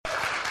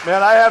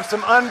Man, I have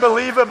some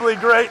unbelievably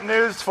great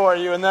news for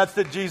you, and that's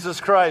that Jesus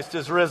Christ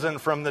is risen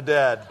from the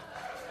dead.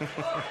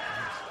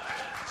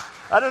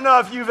 I don't know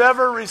if you've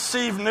ever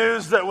received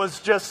news that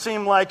just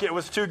seemed like it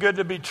was too good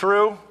to be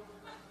true.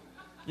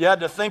 You had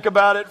to think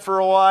about it for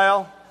a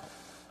while.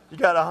 You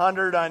got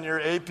 100 on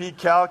your AP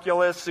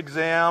Calculus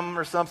exam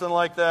or something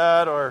like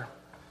that, or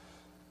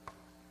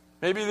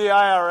maybe the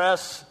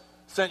IRS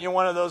sent you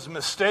one of those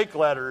mistake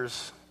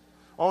letters,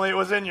 only it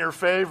was in your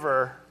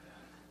favor.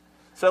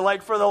 So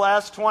like for the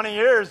last 20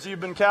 years,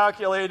 you've been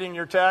calculating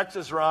your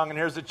taxes wrong, and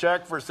here's a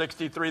check for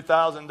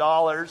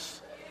 $63,000.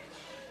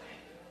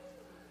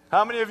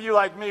 How many of you,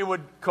 like me,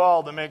 would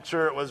call to make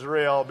sure it was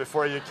real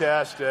before you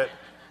cashed it?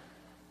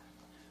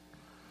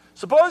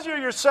 Suppose you're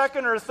your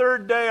second or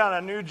third day on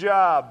a new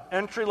job,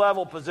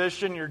 entry-level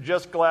position, you're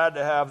just glad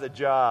to have the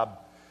job.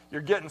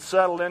 You're getting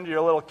settled into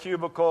your little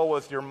cubicle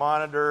with your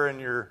monitor and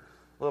your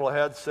little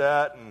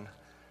headset and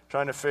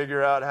trying to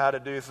figure out how to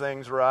do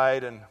things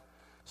right, and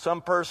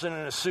some person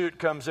in a suit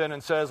comes in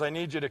and says, I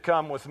need you to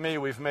come with me.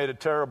 We've made a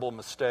terrible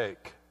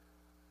mistake.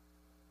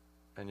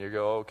 And you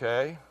go,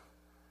 okay.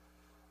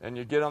 And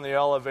you get on the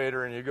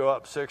elevator and you go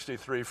up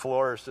 63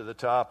 floors to the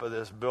top of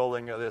this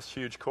building of this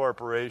huge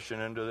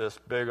corporation into this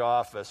big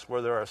office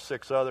where there are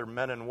 6 other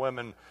men and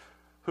women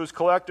whose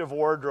collective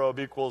wardrobe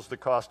equals the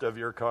cost of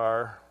your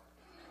car.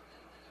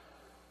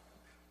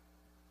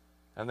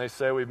 And they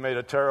say, we've made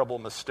a terrible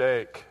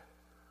mistake.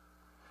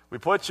 We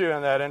put you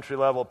in that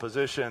entry-level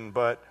position,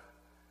 but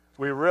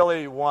we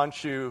really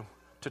want you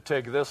to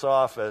take this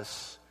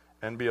office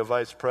and be a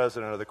vice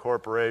president of the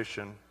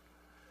corporation.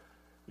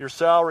 Your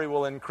salary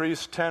will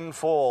increase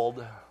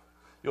tenfold.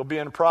 You'll be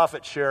in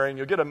profit sharing.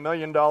 You'll get $1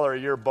 million a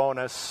year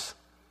bonus.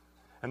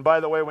 And by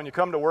the way, when you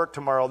come to work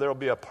tomorrow, there will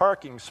be a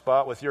parking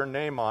spot with your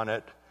name on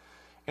it.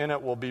 In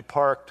it will be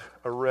parked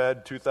a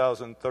red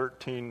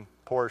 2013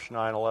 Porsche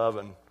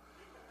 911.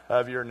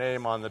 Have your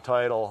name on the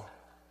title.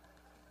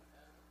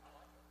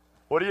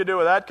 What do you do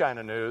with that kind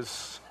of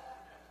news?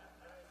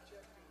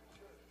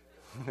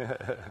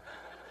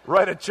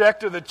 Write a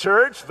check to the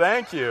church?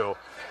 Thank you.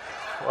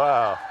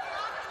 Wow.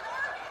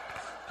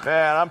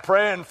 Man, I'm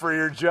praying for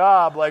your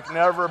job like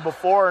never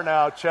before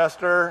now,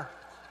 Chester.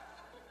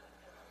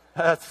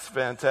 That's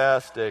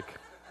fantastic.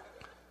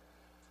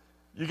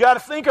 You got to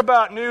think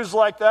about news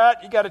like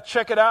that. You got to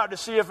check it out to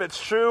see if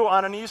it's true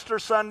on an Easter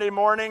Sunday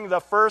morning, the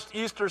first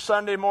Easter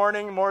Sunday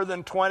morning more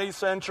than 20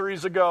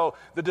 centuries ago.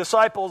 The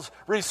disciples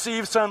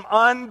received some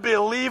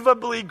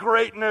unbelievably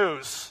great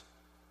news.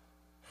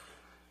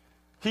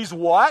 He's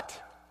what?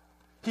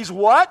 He's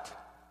what?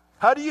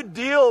 How do you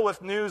deal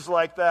with news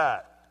like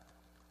that?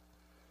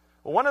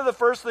 Well, one of the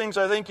first things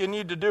I think you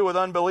need to do with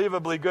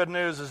unbelievably good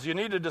news is you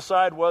need to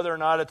decide whether or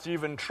not it's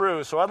even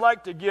true. So I'd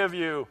like to give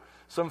you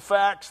some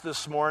facts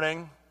this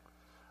morning.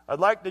 I'd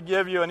like to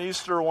give you an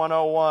Easter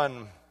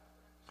 101.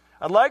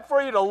 I'd like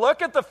for you to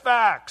look at the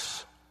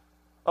facts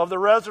of the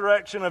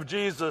resurrection of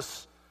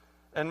Jesus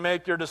and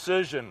make your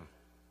decision.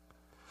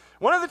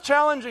 One of the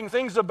challenging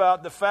things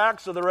about the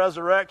facts of the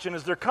resurrection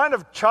is they're kind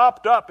of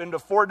chopped up into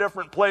 4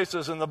 different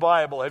places in the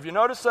Bible. Have you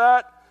noticed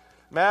that?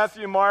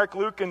 Matthew, Mark,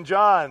 Luke, and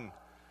John.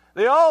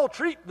 They all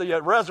treat the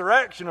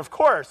resurrection, of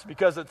course,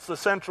 because it's the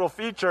central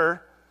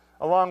feature,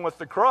 along with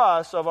the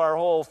cross, of our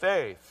whole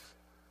faith.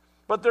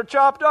 But they're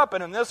chopped up,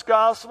 and in this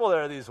gospel,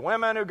 there are these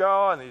women who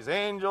go, and these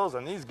angels,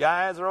 and these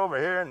guys are over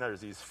here, and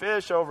there's these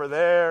fish over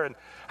there. And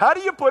how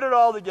do you put it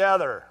all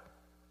together?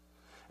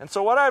 And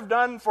so what I've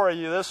done for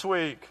you this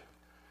week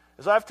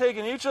is I've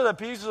taken each of the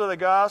pieces of the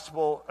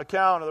gospel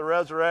account of the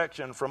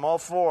resurrection from all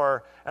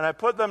 4, and I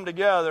put them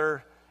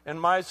together in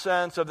my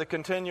sense of the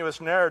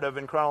continuous narrative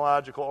in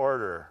chronological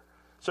order.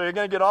 So you're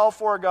going to get all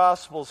 4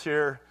 gospels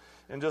here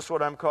in just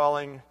what I'm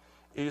calling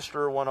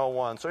Easter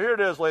 101. So here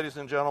it is, ladies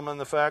and gentlemen,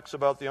 the facts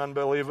about the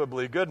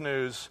unbelievably good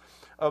news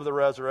of the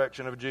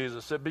resurrection of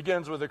Jesus. It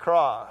begins with the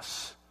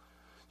cross.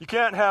 You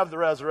can't have the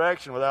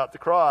resurrection without the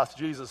cross.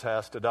 Jesus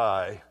has to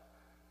die.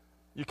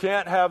 You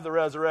can't have the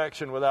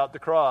resurrection without the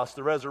cross.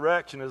 The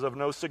resurrection is of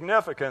no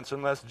significance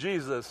unless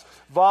Jesus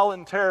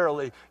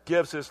voluntarily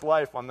gives his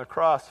life on the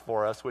cross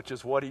for us, which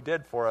is what he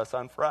did for us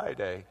on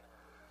Friday.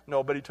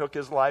 Nobody took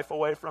his life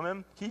away from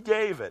him. He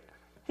gave it.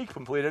 He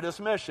completed his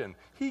mission.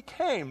 He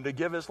came to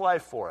give his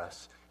life for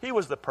us. He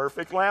was the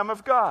perfect Lamb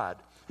of God.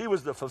 He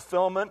was the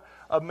fulfillment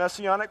of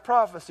messianic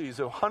prophecies,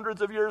 of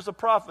hundreds of years of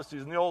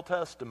prophecies in the Old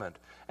Testament.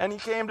 And he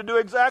came to do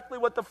exactly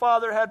what the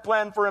Father had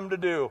planned for him to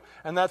do,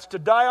 and that's to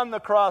die on the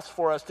cross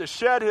for us, to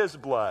shed his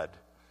blood.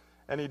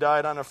 And he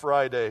died on a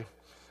Friday.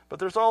 But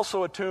there's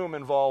also a tomb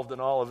involved in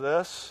all of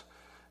this.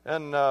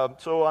 And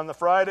so on the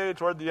Friday,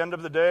 toward the end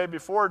of the day,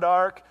 before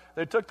dark,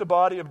 they took the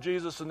body of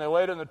Jesus and they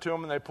laid it in the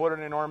tomb and they put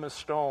an enormous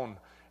stone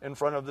in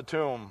front of the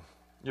tomb.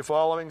 You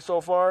following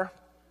so far?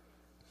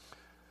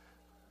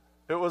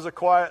 It was a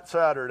quiet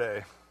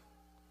Saturday.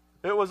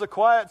 It was a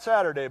quiet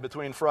Saturday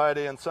between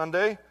Friday and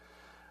Sunday.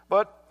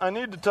 But I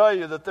need to tell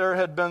you that there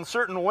had been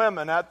certain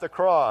women at the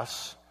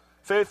cross,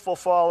 faithful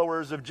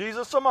followers of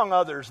Jesus, among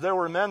others. There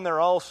were men there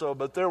also,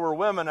 but there were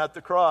women at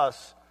the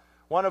cross,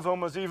 one of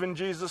whom was even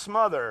Jesus'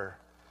 mother.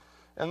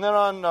 And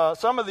then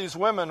some of these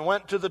women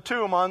went to the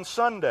tomb on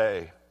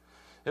Sunday.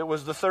 It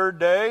was the third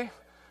day,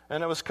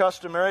 and it was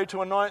customary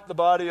to anoint the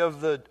body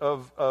of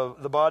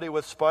the body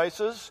with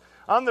spices.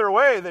 On their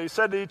way, they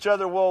said to each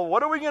other, well,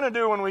 what are we going to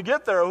do when we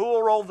get there? Who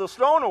will roll the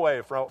stone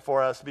away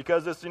for us?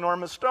 Because this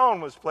enormous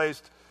stone was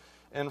placed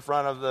in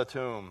front of the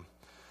tomb.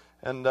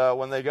 And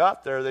when they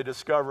got there, they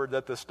discovered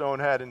that the stone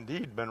had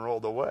indeed been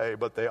rolled away,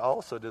 but they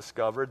also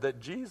discovered that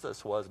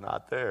Jesus was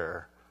not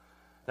there.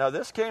 Now,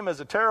 this came as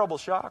a terrible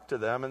shock to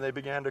them, and they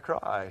began to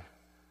cry.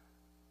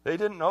 They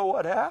didn't know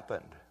what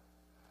happened.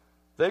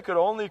 They could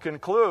only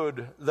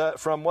conclude that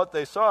from what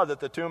they saw that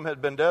the tomb had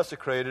been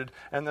desecrated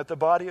and that the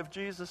body of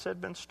Jesus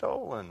had been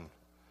stolen.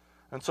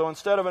 And so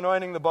instead of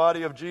anointing the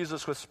body of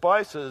Jesus with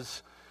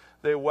spices,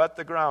 they wet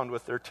the ground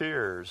with their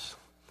tears.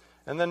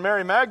 And then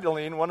Mary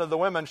Magdalene, one of the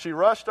women, she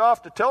rushed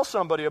off to tell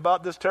somebody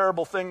about this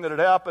terrible thing that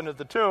had happened at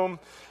the tomb.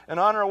 And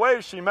on her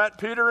way, she met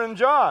Peter and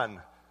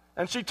John.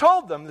 And she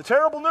told them the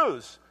terrible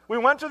news. We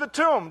went to the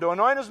tomb to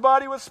anoint his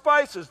body with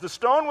spices. The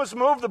stone was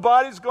moved, the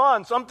body's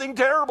gone. Something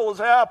terrible has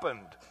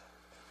happened.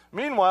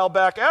 Meanwhile,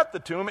 back at the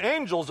tomb,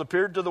 angels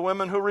appeared to the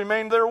women who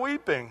remained there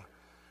weeping.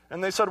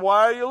 And they said,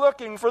 why are you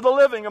looking for the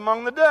living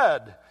among the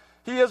dead?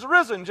 He has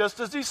risen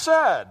just as he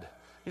said.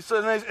 He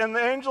said, and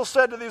the angel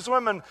said to these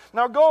women,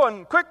 now go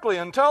and quickly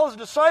and tell his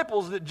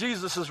disciples that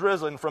Jesus is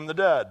risen from the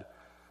dead.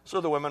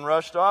 So the women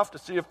rushed off to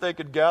see if they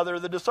could gather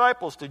the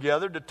disciples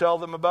together to tell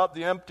them about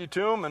the empty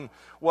tomb and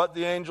what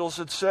the angels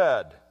had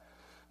said.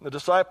 The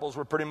disciples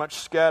were pretty much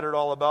scattered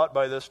all about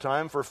by this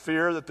time for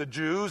fear that the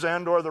Jews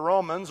and or the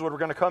Romans were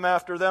going to come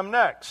after them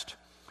next.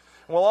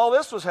 While all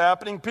this was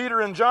happening,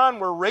 Peter and John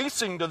were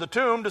racing to the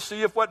tomb to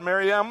see if what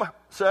Miriam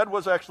said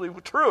was actually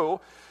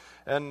true.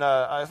 And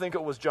I think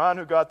it was John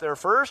who got there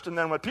first. And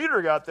then when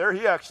Peter got there,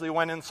 he actually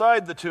went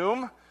inside the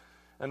tomb.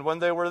 And when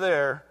they were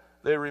there,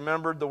 they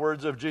remembered the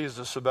words of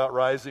Jesus about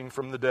rising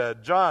from the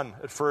dead. John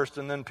at first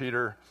and then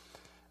Peter.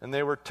 And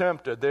they were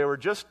tempted. They were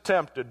just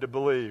tempted to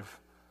believe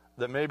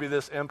that maybe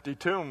this empty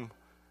tomb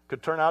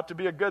could turn out to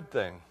be a good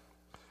thing.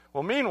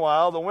 Well,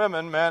 meanwhile, the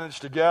women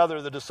managed to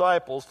gather the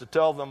disciples to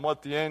tell them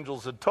what the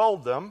angels had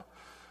told them.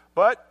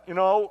 But,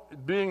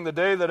 being the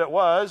day that it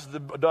was, the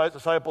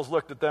disciples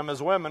looked at them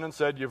as women and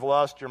said, you've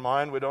lost your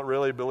mind. We don't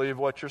really believe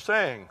what you're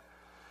saying.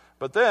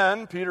 But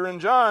then Peter and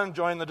John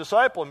joined the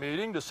disciple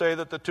meeting to say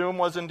that the tomb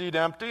was indeed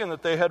empty and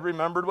that they had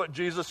remembered what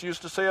Jesus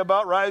used to say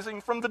about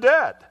rising from the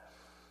dead.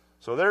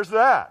 So there's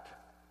that.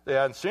 They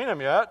hadn't seen him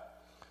yet.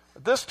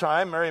 At this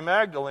time, Mary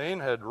Magdalene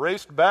had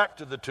raced back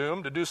to the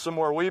tomb to do some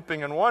more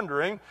weeping and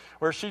wondering,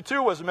 where she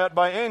too was met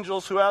by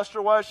angels who asked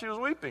her why she was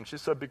weeping. She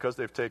said, because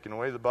they've taken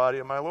away the body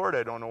of my Lord.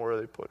 I don't know where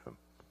they put him.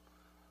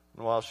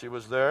 And while she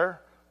was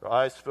there, her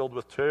eyes filled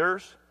with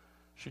tears,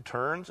 she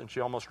turns and she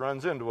almost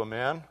runs into a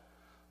man.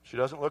 She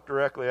doesn't look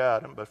directly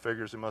at him, but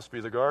figures he must be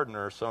the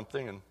gardener or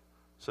something, and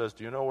says,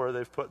 do you know where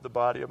they've put the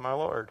body of my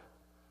Lord?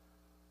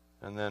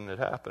 And then it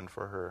happened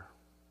for her.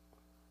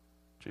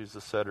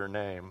 Jesus said her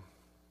name.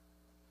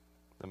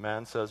 The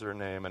man says her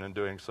name, and in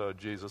doing so,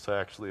 Jesus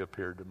actually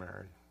appeared to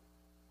Mary.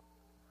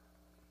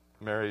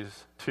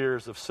 Mary's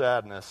tears of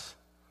sadness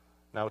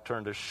now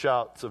turn to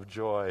shouts of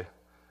joy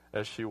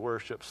as she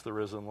worships the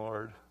risen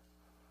Lord.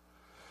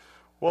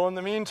 Well, in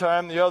the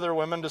meantime, the other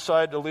women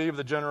decide to leave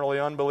the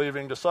generally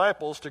unbelieving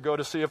disciples to go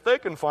to see if they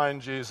can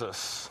find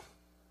Jesus.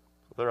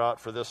 They're out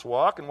for this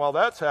walk, and while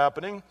that's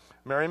happening,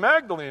 Mary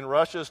Magdalene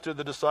rushes to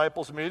the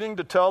disciples' meeting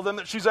to tell them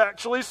that she's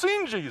actually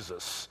seen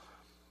Jesus.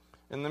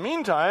 In the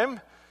meantime,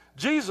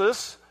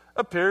 Jesus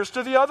appears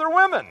to the other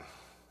women.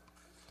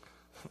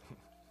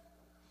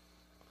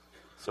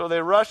 So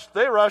they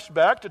rush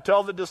back to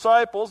tell the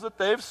disciples that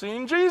they've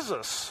seen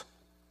Jesus.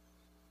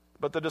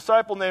 But the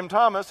disciple named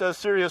Thomas has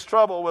serious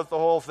trouble with the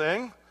whole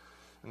thing.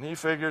 And he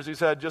figures he's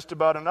had just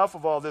about enough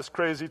of all this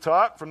crazy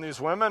talk from these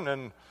women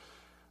and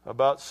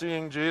about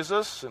seeing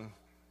Jesus, and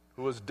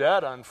who was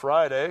dead on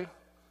Friday,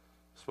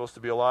 supposed to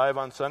be alive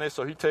on Sunday.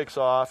 So he takes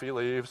off, he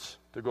leaves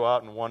to go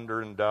out and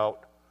wonder and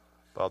doubt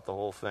about the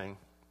whole thing.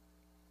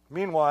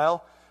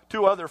 Meanwhile,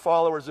 two other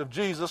followers of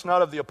Jesus,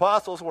 not of the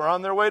apostles, were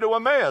on their way to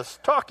Emmaus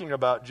talking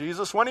about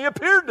Jesus when he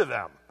appeared to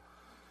them.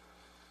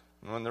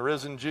 And when the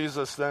risen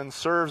Jesus then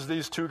serves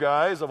these two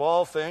guys, of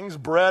all things,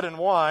 bread and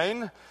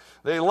wine,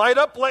 they light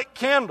up like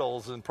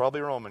candles, and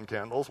probably Roman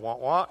candles,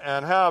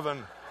 and have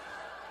an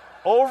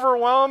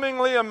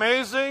overwhelmingly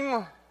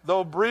amazing,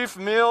 though brief,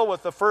 meal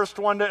with the first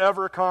one to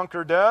ever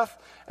conquer death,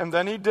 and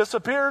then he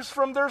disappears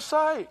from their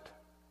sight.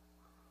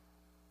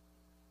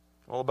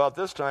 Well, about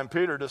this time,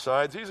 Peter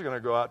decides he's going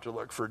to go out to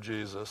look for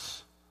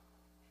Jesus.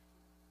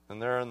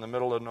 And there in the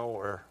middle of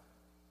nowhere,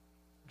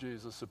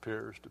 Jesus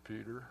appears to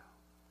Peter.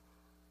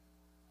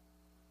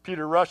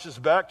 Peter rushes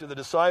back to the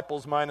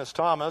disciples minus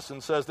Thomas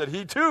and says that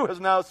he too has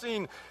now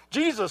seen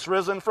Jesus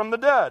risen from the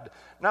dead.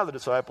 Now the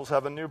disciples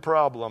have a new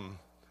problem.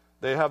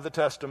 They have the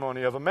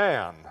testimony of a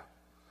man.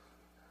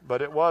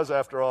 But it was,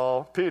 after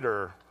all,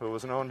 Peter who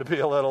was known to be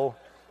a little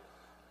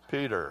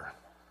Peter.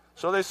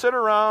 So they sit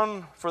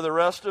around for the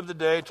rest of the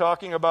day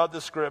talking about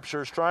the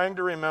scriptures, trying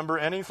to remember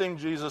anything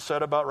Jesus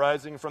said about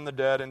rising from the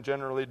dead and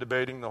generally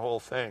debating the whole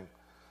thing.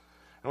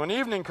 And when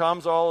evening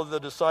comes, all of the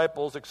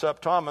disciples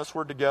except Thomas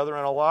were together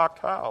in a locked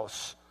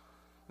house.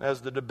 As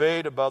the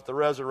debate about the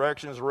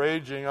resurrection is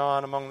raging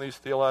on among these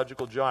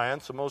theological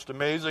giants, the most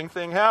amazing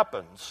thing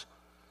happens.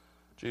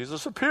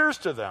 Jesus appears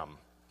to them,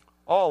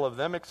 all of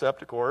them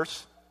except, of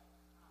course,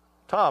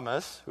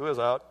 Thomas, who is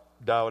out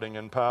doubting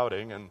and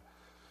pouting, and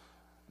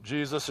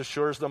Jesus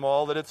assures them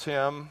all that it's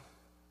him,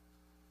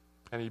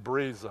 and he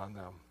breathes on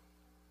them.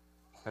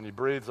 And he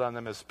breathes on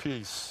them his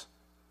peace.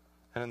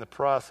 And in the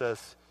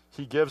process,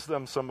 he gives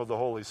them some of the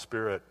Holy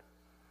Spirit.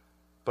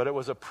 But it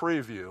was a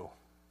preview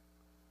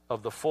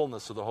of the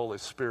fullness of the Holy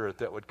Spirit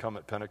that would come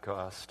at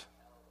Pentecost.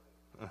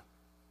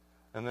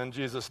 And then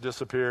Jesus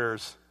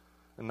disappears.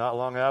 And not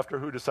long after,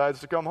 who decides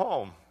to come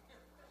home?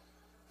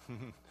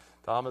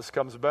 Thomas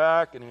comes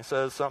back and he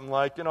says something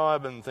like,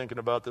 I've been thinking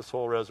about this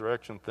whole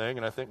resurrection thing,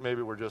 and I think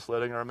maybe we're just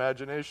letting our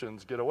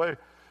imaginations get away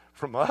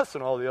from us.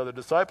 And all the other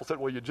disciples said,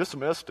 well, you just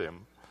missed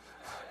him.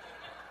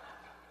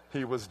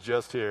 He was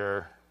just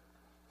here.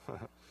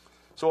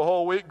 So a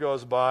whole week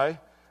goes by,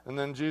 and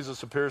then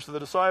Jesus appears to the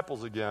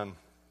disciples again.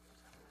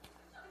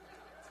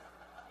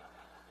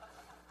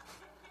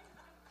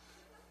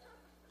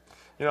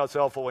 It's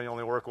helpful when you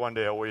only work one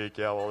day a week.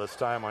 Yeah, well, it's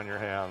time on your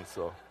hands.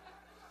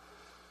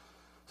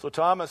 So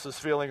Thomas is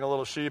feeling a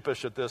little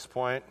sheepish at this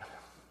point.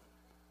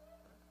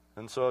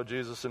 And so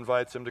Jesus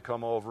invites him to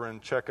come over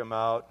and check him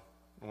out.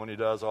 And when he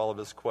does, all of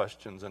his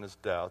questions and his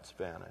doubts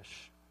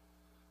vanish.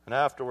 And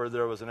afterward,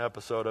 there was an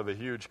episode of a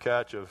huge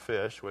catch of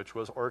fish, which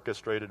was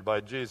orchestrated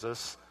by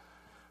Jesus,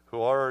 who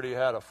already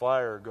had a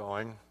fire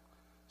going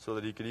so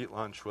that he could eat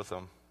lunch with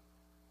them.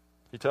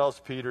 He tells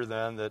Peter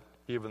then that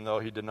even though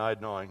he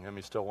denied knowing him,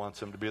 he still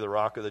wants him to be the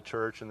rock of the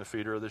church and the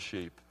feeder of the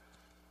sheep.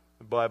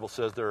 The Bible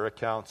says there are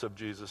accounts of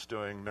Jesus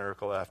doing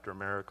miracle after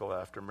miracle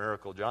after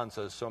miracle. John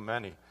says so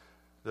many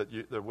that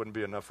there wouldn't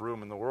be enough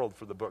room in the world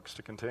for the books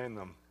to contain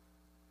them.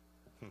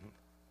 At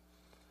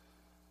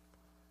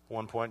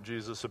one point,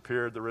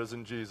 the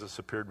risen Jesus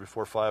appeared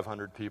before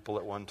 500 people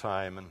at one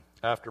time. And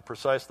after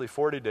precisely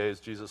 40 days,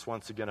 Jesus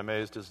once again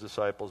amazed his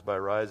disciples by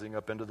rising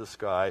up into the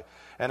sky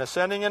and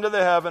ascending into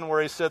the heaven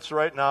where he sits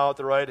right now at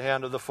the right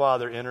hand of the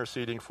Father,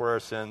 interceding for our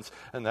sins.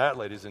 And that,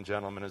 ladies and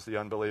gentlemen, is the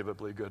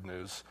unbelievably good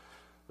news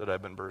that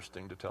I've been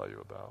bursting to tell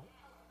you about.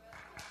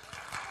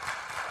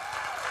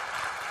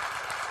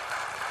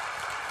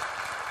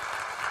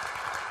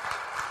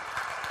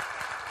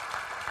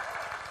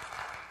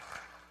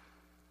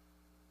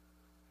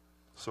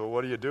 So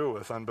what do you do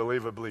with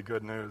unbelievably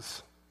good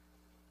news?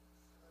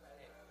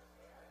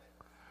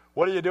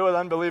 What do you do with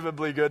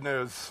unbelievably good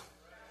news?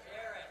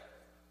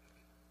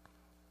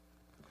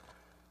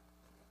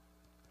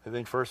 I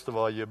think first of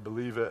all, you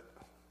believe it.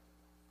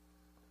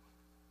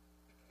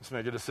 Just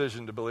make a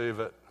decision to believe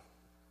it.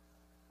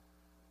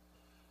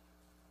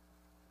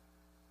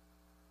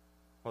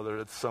 Whether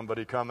it's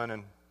somebody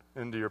coming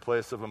into your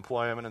place of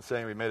employment and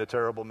saying, we made a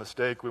terrible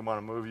mistake, we want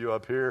to move you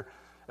up here.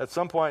 At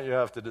some point, you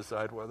have to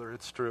decide whether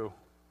it's true.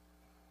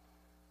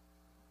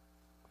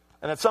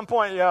 And at some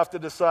point, you have to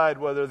decide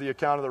whether the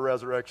account of the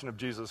resurrection of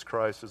Jesus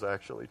Christ is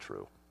actually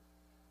true.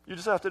 You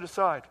just have to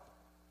decide.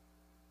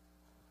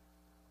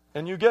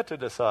 And you get to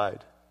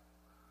decide.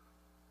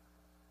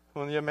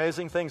 One of the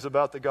amazing things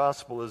about the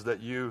gospel is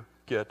that you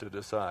get to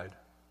decide.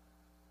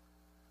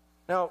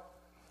 Now,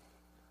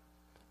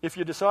 if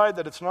you decide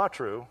that it's not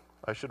true,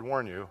 I should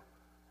warn you,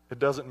 it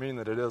doesn't mean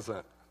that it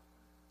isn't.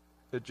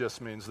 It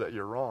just means that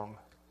you're wrong.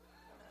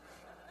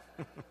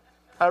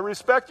 I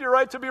respect your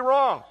right to be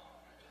wrong.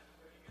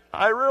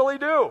 I really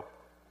do.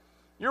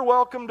 You're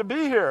welcome to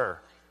be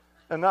here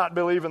and not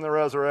believe in the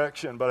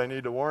resurrection, but I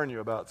need to warn you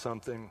about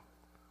something.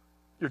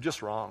 You're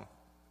just wrong.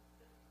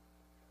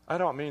 I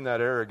don't mean that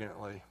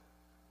arrogantly.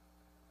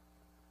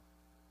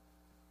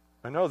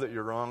 I know that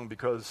you're wrong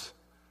because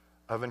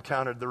I've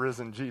encountered the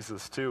risen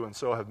Jesus too, and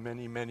so have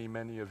many, many,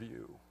 many of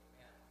you.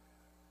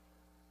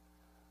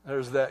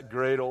 There's that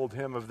great old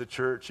hymn of the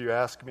church, you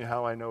ask me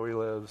how I know he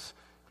lives.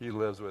 He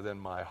lives within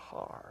my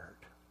heart.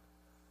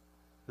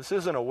 This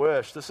isn't a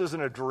wish. This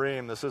isn't a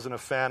dream. This isn't a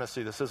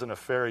fantasy. This isn't a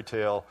fairy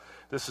tale.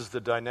 This is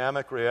the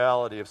dynamic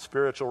reality of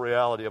spiritual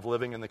reality of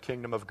living in the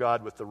kingdom of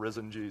God with the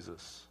risen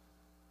Jesus.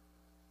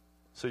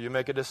 So you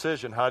make a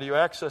decision. How do you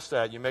access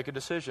that? You make a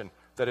decision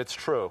that it's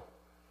true.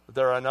 That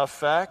there are enough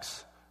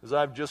facts, as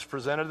I've just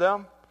presented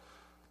them,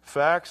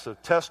 facts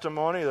of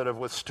testimony that have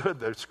withstood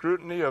the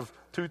scrutiny of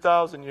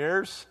 2,000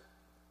 years.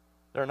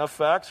 There are enough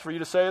facts for you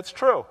to say it's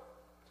true.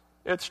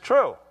 It's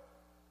true.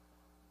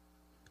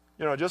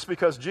 Just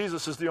because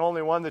Jesus is the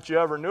only one that you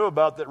ever knew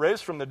about that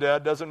raised from the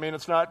dead doesn't mean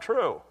it's not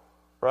true,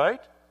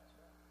 right?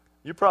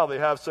 You probably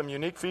have some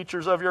unique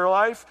features of your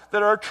life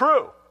that are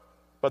true,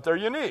 but they're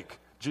unique.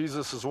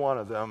 Jesus is one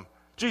of them.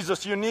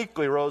 Jesus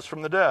uniquely rose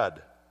from the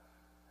dead.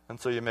 And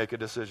so you make a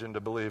decision to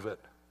believe it.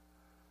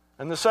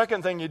 And the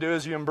second thing you do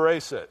is you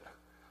embrace it.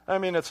 I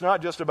mean, it's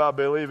not just about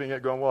believing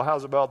it, going, well,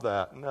 how's about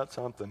that? And that's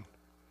something.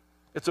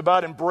 It's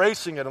about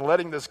embracing it and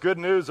letting this good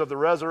news of the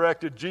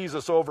resurrected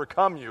Jesus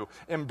overcome you,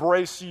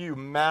 embrace you,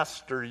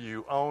 master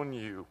you, own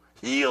you,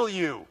 heal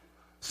you,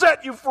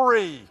 set you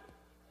free.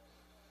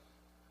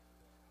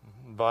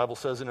 The Bible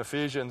says in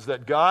Ephesians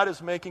that God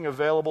is making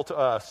available to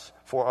us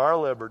for our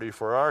liberty,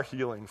 for our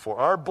healing, for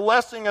our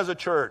blessing as a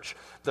church,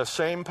 the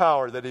same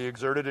power that he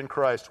exerted in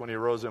Christ when he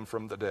rose him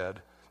from the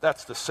dead.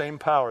 That's the same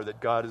power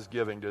that God is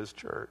giving to his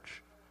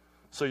church.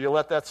 So you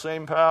let that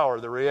same power,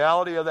 the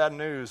reality of that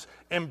news,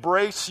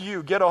 embrace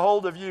you, get a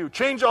hold of you,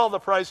 change all the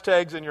price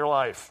tags in your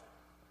life.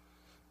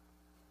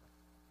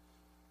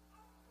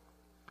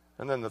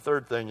 And then the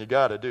third thing you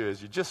got to do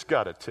is you just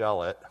got to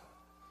tell it.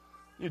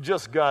 You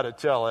just got to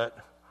tell it.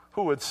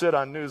 Who would sit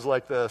on news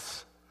like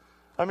this?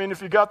 I mean,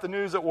 if you got the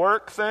news at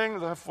work thing,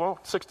 the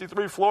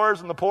 63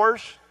 floors in the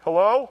Porsche,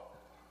 hello?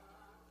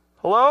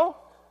 Hello?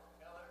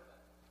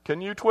 Can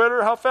you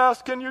Twitter? How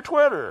fast can you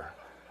Twitter?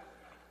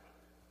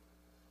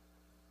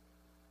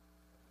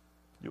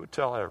 You would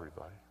tell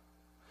everybody.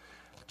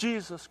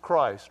 Jesus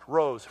Christ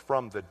rose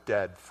from the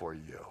dead for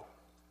you.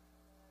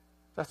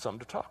 That's something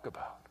to talk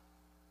about.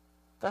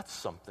 That's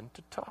something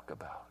to talk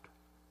about.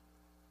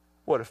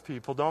 What if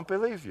people don't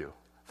believe you?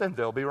 Then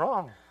they'll be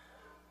wrong.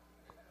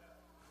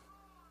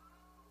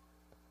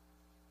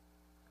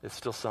 It's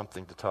still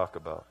something to talk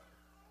about.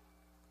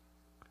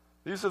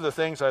 These are the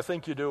things I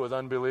think you do with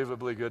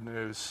unbelievably good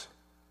news.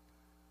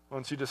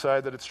 Once you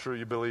decide that it's true,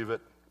 you believe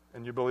it.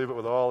 And you believe it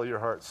with all of your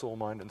heart, soul,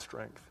 mind, and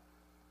strength.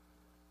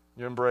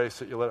 You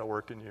embrace it. You let it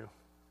work in you.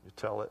 You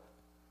tell it.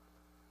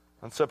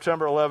 On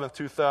September 11th,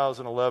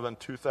 2011,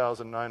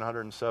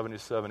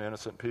 2,977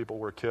 innocent people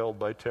were killed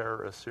by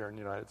terrorists here in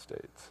the United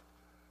States.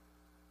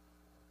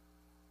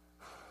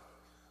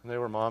 And they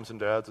were moms and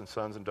dads and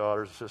sons and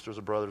daughters, sisters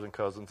and brothers and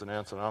cousins and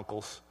aunts and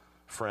uncles,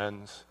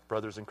 friends,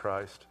 brothers in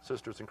Christ,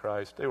 sisters in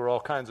Christ. They were all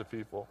kinds of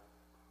people.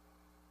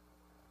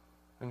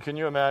 And can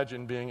you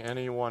imagine being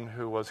anyone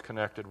who was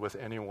connected with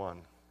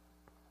anyone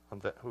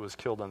who was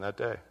killed on that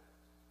day?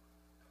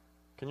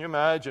 Can you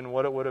imagine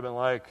what it would have been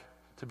like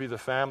to be the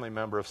family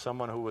member of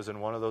someone who was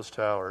in one of those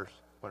towers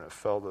when it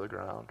fell to the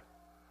ground?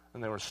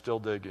 And they were still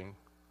digging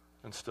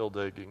and still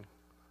digging.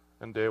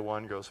 And day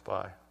one goes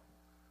by.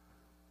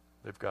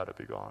 They've got to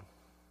be gone.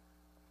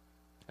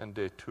 And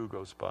day two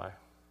goes by.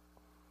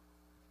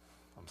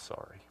 I'm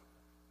sorry.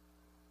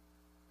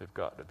 They've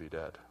got to be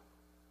dead.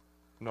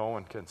 No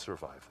one can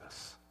survive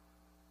this.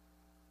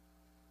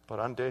 But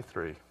on day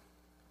three,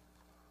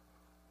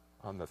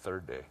 on the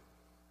third day,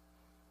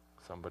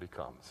 somebody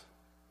comes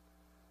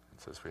and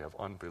says, we have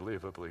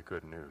unbelievably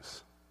good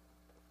news.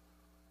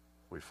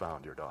 We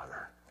found your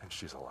daughter, and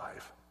she's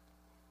alive.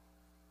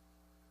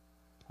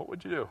 What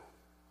would you do?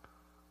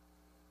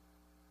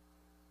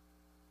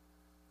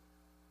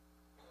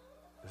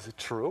 Is it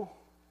true?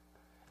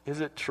 Is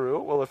it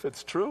true? Well, if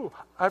it's true,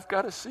 I've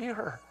got to see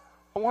her.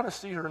 I want to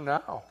see her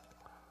now.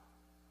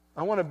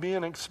 I want to be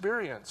in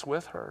experience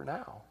with her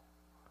now.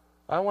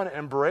 I want to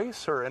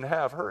embrace her and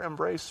have her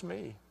embrace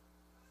me.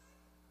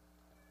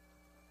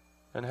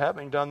 And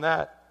having done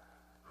that,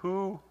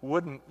 who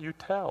wouldn't you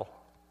tell?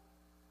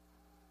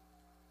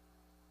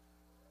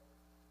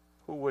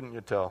 Who wouldn't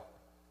you tell?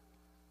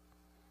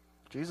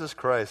 Jesus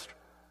Christ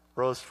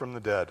rose from the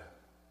dead.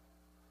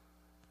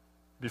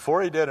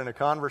 Before he did, in a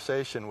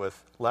conversation with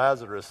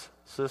Lazarus'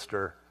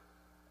 sister,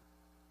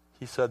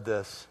 he said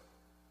this.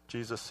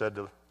 Jesus said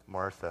to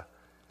Martha,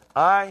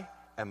 I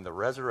am the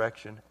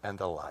resurrection and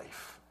the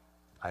life.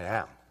 I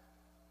am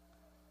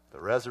the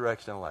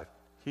resurrection and life.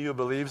 He who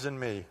believes in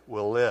me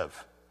will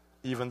live,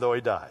 even though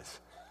he dies.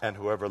 And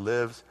whoever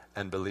lives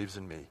and believes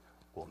in me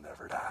will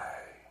never die.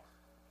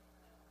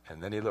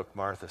 And then he looked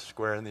Martha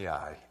square in the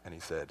eye and he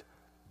said,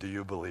 do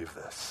you believe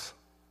this?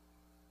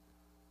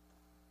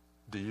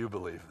 Do you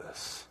believe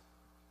this?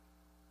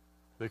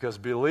 Because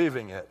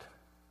believing it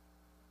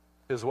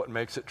is what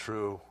makes it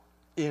true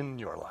in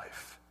your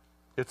life.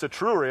 It's a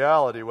true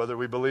reality whether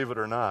we believe it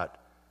or not,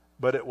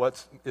 but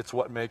it's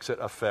what makes it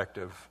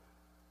effective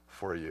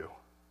for you.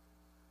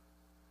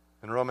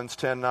 In Romans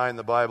 10:9,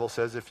 the Bible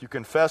says, if you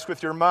confess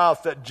with your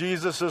mouth that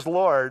Jesus is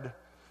Lord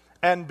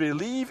and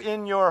believe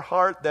in your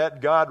heart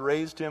that God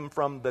raised him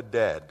from the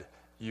dead,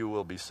 you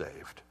will be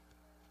saved.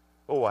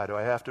 Oh, why do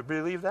I have to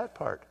believe that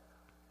part?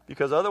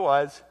 Because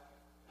otherwise,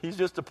 he's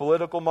just a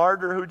political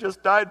martyr who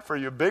just died for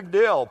you. Big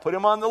deal. Put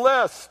him on the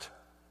list.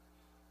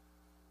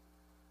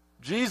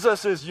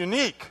 Jesus is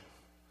unique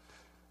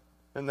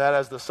in that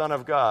as the Son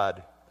of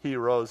God, he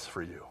rose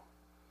for you.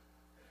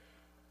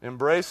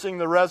 Embracing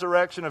the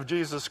resurrection of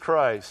Jesus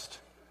Christ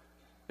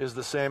is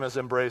the same as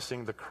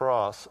embracing the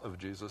cross of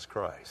Jesus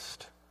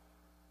Christ.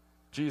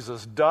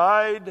 Jesus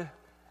died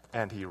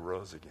and he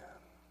rose again.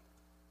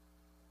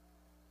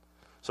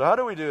 So how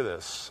do we do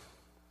this?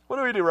 What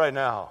do we do right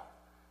now?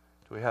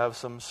 Do we have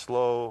some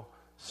slow,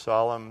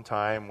 solemn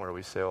time where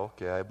we say,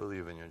 okay, I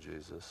believe in you,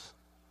 Jesus?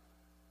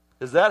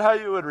 Is that how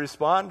you would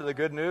respond to the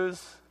good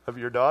news of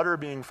your daughter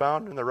being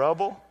found in the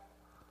rubble?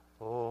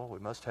 Oh, we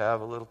must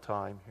have a little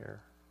time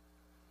here.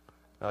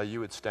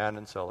 You would stand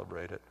and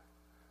celebrate it.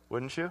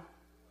 Wouldn't you?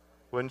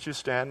 Wouldn't you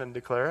stand and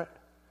declare it?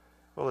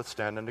 Well, let's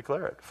stand and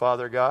declare it.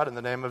 Father God, in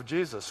the name of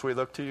Jesus, we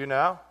look to you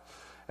now,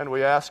 and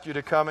we ask you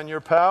to come in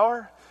your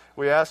power.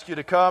 We ask you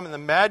to come in the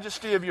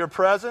majesty of your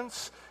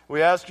presence.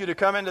 We ask you to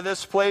come into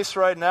this place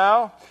right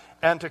now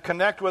and to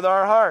connect with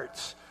our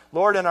hearts.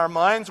 Lord, in our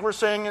minds we're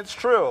saying it's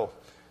true,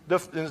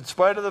 in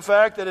spite of the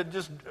fact that it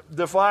just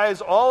defies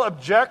all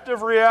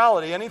objective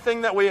reality,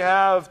 anything that we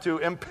have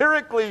to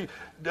empirically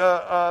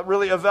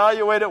really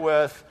evaluate it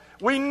with.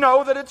 We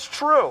know that it's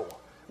true.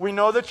 We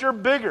know that you're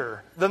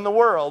bigger than the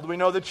world. We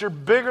know that you're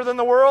bigger than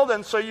the world,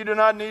 and so you do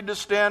not need to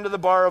stand to the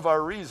bar of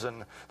our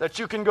reason, that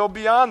you can go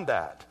beyond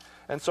that.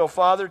 And so,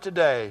 Father,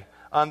 today,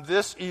 on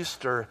this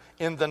Easter,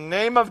 in the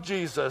name of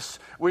Jesus,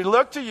 we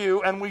look to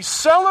you and we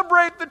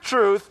celebrate the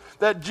truth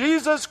that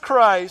Jesus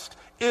Christ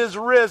is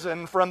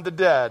risen from the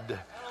dead.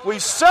 We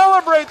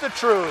celebrate the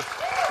truth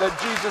that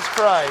Jesus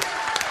Christ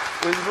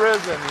is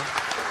risen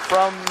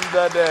from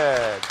the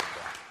dead.